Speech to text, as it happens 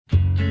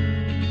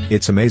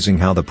It's amazing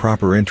how the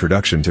proper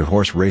introduction to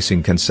horse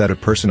racing can set a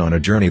person on a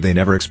journey they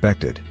never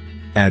expected.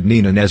 Add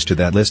Nina Nez to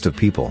that list of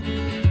people.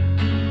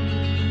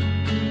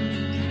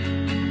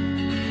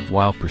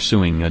 While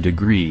pursuing a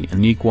degree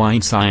in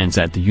equine science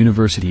at the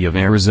University of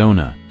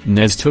Arizona,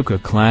 Nez took a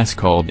class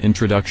called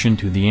Introduction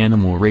to the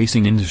Animal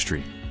Racing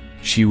Industry.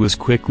 She was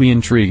quickly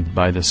intrigued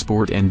by the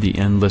sport and the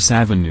endless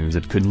avenues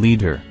it could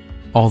lead her.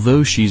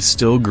 Although she's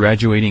still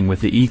graduating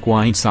with the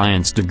equine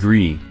science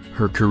degree,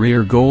 her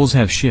career goals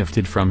have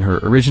shifted from her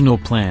original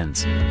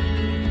plans.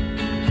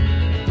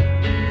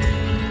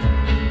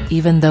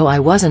 Even though I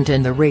wasn't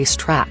in the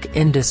racetrack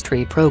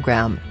industry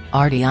program,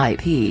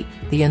 RDIP,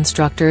 the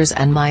instructors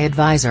and my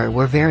advisor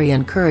were very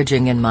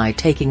encouraging in my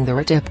taking the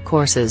RTIP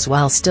courses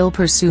while still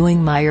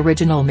pursuing my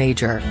original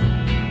major.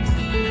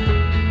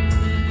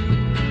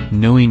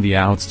 Knowing the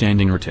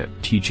outstanding RTIP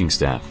teaching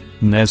staff,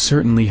 Nez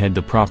certainly had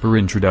the proper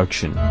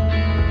introduction.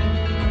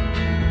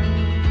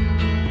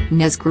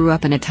 Nez grew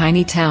up in a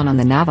tiny town on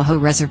the Navajo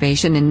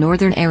Reservation in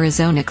northern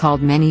Arizona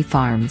called Many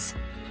Farms.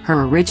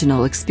 Her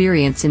original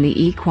experience in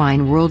the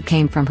equine world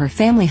came from her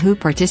family who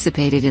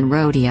participated in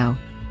rodeo.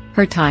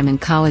 Her time in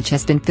college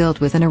has been filled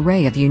with an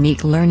array of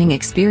unique learning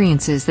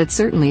experiences that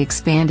certainly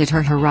expanded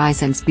her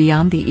horizons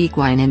beyond the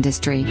equine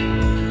industry.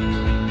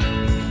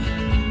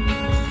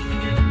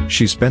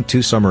 She spent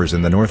 2 summers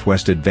in the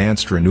Northwest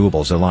Advanced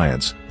Renewables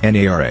Alliance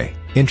 (NARA)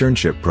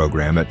 internship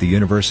program at the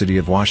University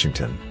of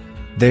Washington.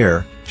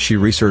 There, she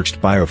researched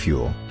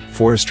biofuel,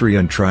 forestry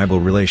and tribal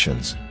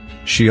relations.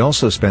 She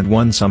also spent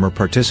 1 summer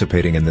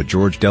participating in the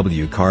George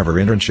W. Carver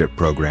internship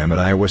program at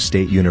Iowa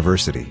State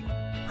University.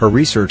 Her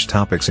research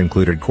topics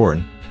included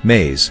corn,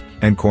 maize,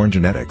 and corn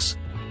genetics.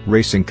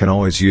 Racing can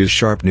always use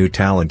sharp new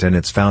talent, and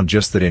it's found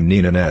just that in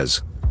Nina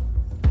Nez.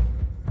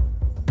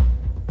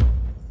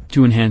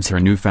 To enhance her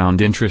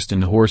newfound interest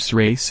in horse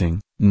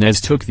racing,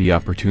 Nez took the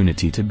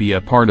opportunity to be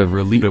a part of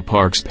Relito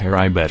Park's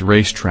PariBet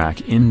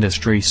Racetrack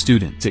Industry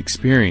Students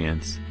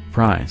Experience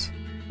Prize.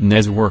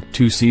 Nez worked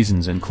 2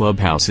 seasons in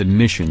clubhouse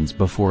admissions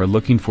before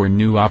looking for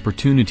new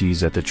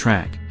opportunities at the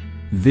track.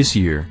 This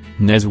year,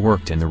 Nez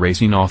worked in the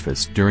racing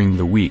office during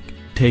the week,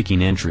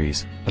 taking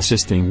entries,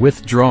 assisting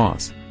with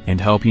draws, and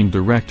helping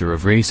Director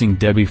of Racing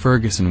Debbie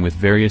Ferguson with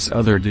various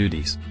other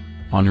duties.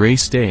 On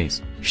race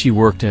days, she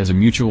worked as a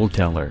mutual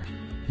teller.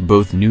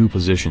 Both new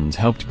positions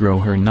helped grow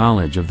her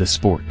knowledge of the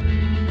sport.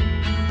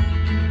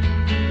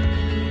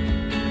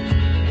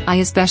 I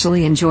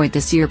especially enjoyed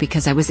this year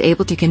because I was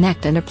able to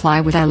connect and apply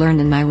what I learned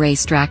in my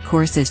racetrack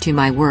courses to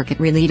my work at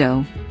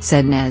Relito,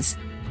 said Nez.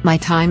 My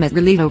time at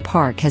Relito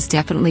Park has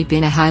definitely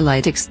been a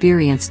highlight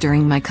experience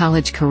during my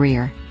college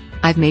career.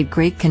 I've made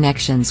great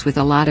connections with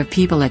a lot of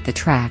people at the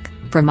track,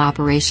 from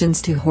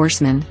operations to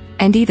horsemen,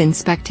 and even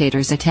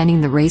spectators attending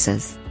the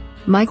races.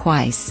 Mike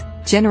Weiss,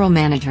 general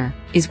manager,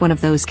 is one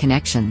of those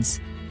connections.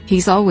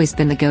 He's always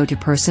been the go-to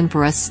person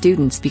for us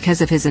students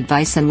because of his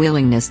advice and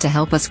willingness to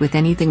help us with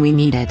anything we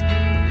needed.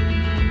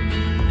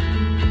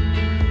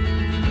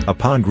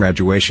 Upon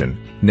graduation,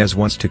 Nez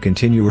wants to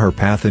continue her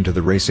path into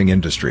the racing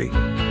industry.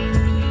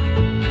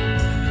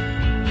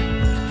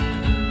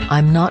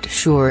 I'm not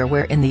sure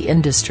where in the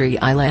industry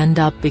I'll end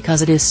up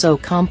because it is so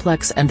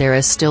complex and there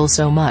is still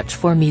so much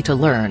for me to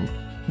learn.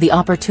 The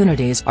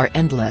opportunities are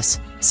endless,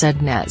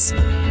 said Nez.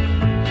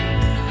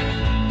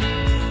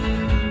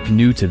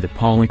 New to the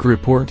Pollock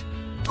Report?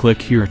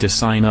 Click here to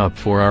sign up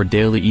for our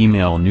daily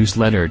email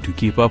newsletter to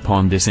keep up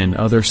on this and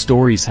other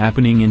stories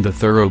happening in the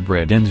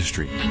thoroughbred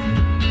industry.